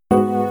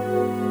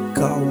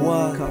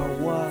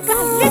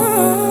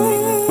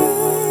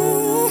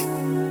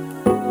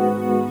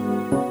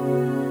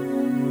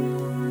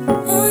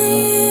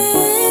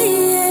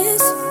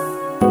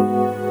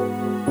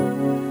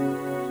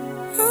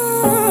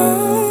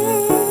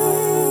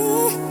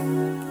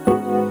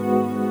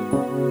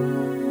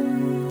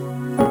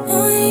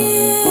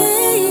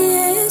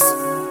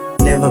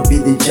Never be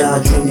the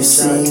judge when you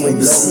see me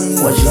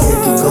blow. What you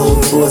had to go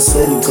through, I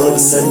swear to God,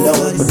 I know.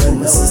 But when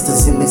my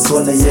sisters in the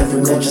corner,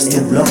 every night just to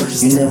blow.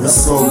 You never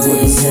saw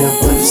good in here,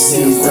 all you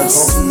see is the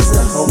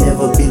hope.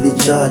 Never be the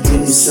judge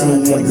when you see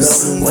me blow.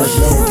 What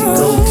you had to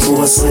go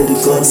through, I swear to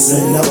God,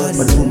 I know.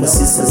 But when my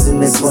sisters in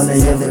the corner,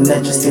 every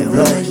night just to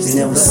blow. You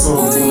never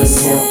saw good in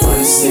here,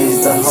 all you see is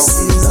the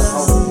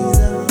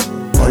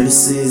hope. All you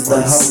see is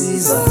the hope.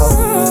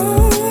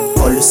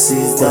 All you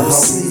see is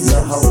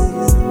the hope.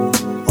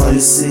 All you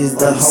see is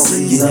the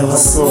hope. You never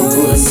saw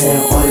good in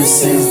here. All you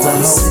see is the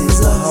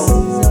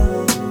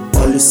hope.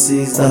 All you see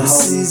is the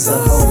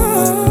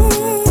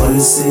hope. All you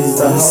see is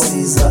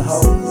the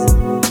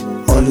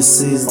hope. All you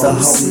see is the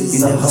hope.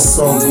 You never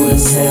saw good in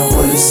here.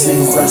 All you see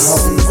is the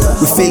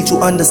hope. We fail to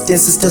understand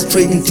sisters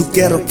trading to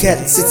ghetto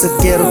cats. It's a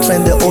ghetto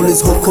trend, they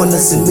always hold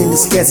corners in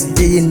miniskirts.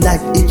 Day and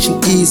night itching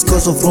ears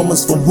cause of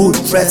rumors from hood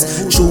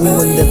threats. Chewing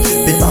on them,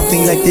 but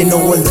acting like they know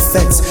all the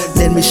facts.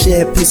 Let me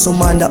share a peace of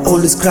mind, I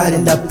always cried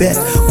in that bed.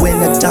 When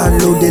I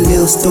download a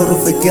little story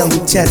of a girl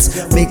with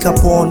chats.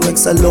 Makeup on,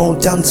 wax alone,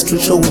 down the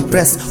street showing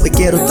breasts. We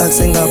ghetto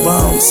dancing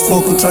around,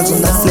 smoking trunks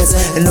on that flesh.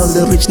 And all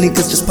the rich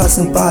niggas just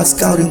passing by,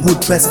 scouting hood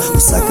dress.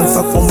 We suck and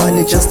fuck for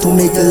money just to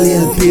make a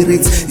little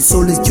periods. It's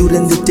always cute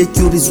and they take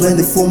cuties when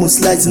the formal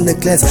slides in the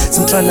class.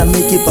 Some tryna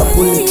make it by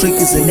pulling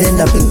triggers and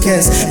end up in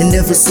cans. And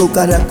every soul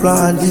got a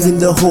grind, leaving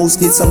the hoes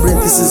need some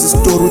rent. This is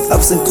a store with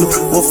ups and clues.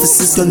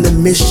 Officers on the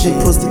mission,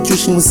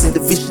 prostitution was in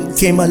the vision.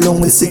 Came along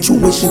with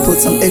situation,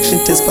 put some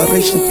action,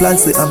 desperation,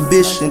 plans the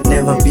ambition.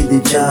 Never be the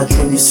judge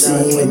when you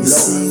see me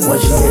blow. What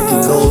you had to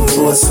go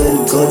through, I swear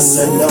to God,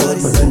 I know.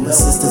 But when my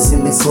sisters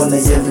in the corner,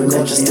 every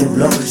night just to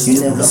blow.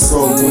 You never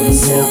saw good in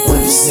here, all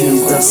you see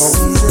is the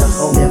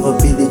hope. Never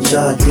be the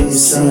judge when you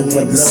see me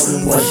blow.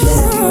 What you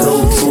had to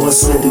go through, I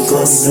swear to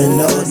God, I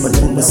know. But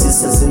when my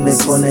sisters in the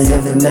corner,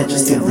 every night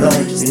just to blow.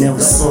 You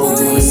never saw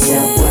good in here,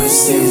 all you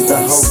see is the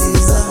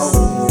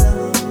hope.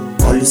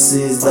 All you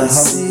see is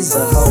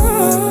the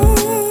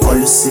hope. All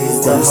you see is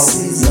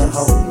the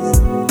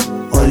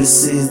hope. All you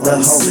see is the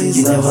hope.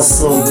 You never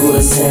saw good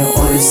in here.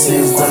 All you see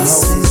is the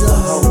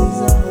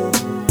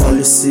hope. All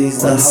you see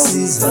is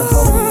the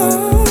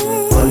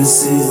hope. All you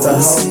see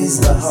is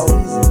the hope.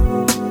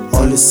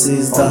 All you see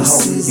is the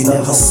hope. You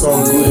never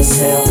saw good in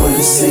here. All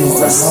you see is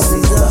the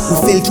hope. We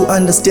fail to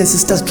understand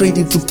sisters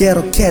trading to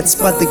ghetto cats.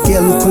 But the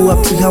girl who grew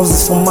up 3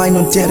 houses from mine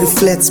on dairy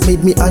flats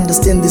made me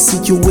understand the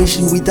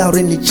situation without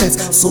any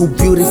checks. So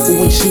beautiful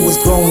when she was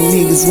growing,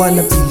 niggas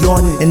wanna be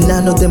on it. And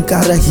none of them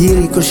gotta hear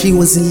it cause she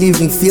wasn't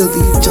living filthy.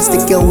 Just a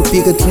girl with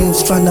bigger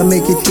dreams trying to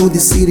make it to the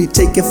city.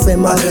 Take a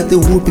fam out of the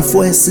wood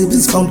before her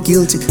siblings found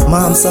guilty.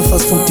 Mom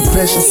suffers from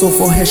depression, so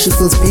for her she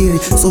feels pity.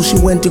 So she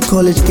went to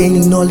college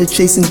gaining knowledge,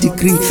 chasing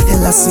degree.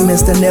 Her last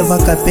semester never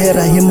got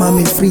better, her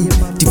mommy free.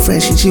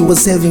 Depression she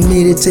was having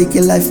made her take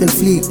her life and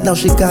flee. Now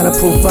she gotta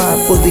provide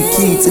for the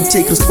kids and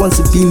take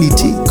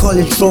responsibility.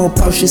 College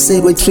dropout, she said,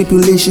 with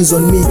tribulations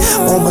on me.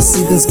 All my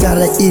siblings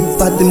gotta eat,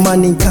 but the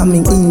money ain't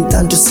coming in.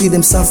 Time to see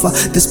them suffer,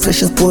 this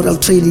precious boy I'll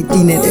trade it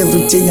in. And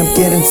every day I'm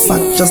getting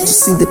fucked just to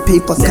see the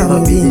paper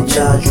coming in. Never be the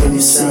judge when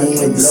you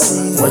see me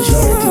blow. What you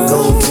had to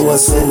go through,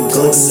 I swear to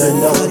God, I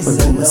know. But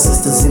when my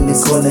sisters in the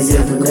corner,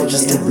 every night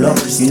just to blow.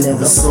 You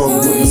never saw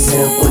good in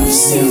here, all you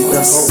see is the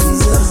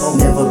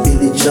hope. Never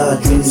be the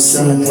judge when you see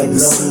me blow.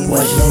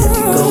 What you had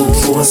to go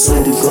through, I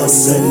swear to God, I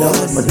know.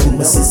 But when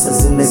my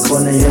sisters in the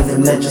corner, every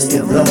night just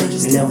to blow.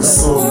 You never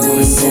saw good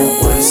in here,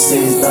 all you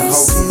see is the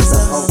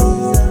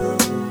hope.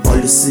 All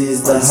you see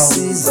is the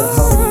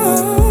hope.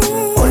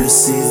 All you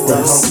see is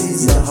the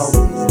hope.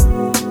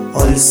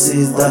 All you see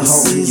is the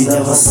hope. You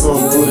never saw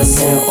good in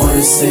here. All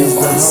you see is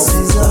the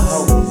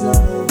hope.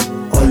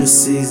 All you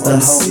see is the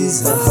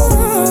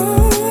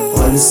hope.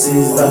 All you see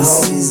is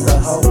the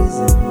hope.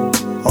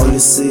 All you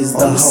see is the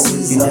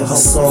hope. You never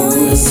saw good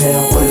in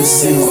here. All you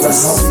see is the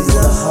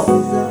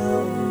hope.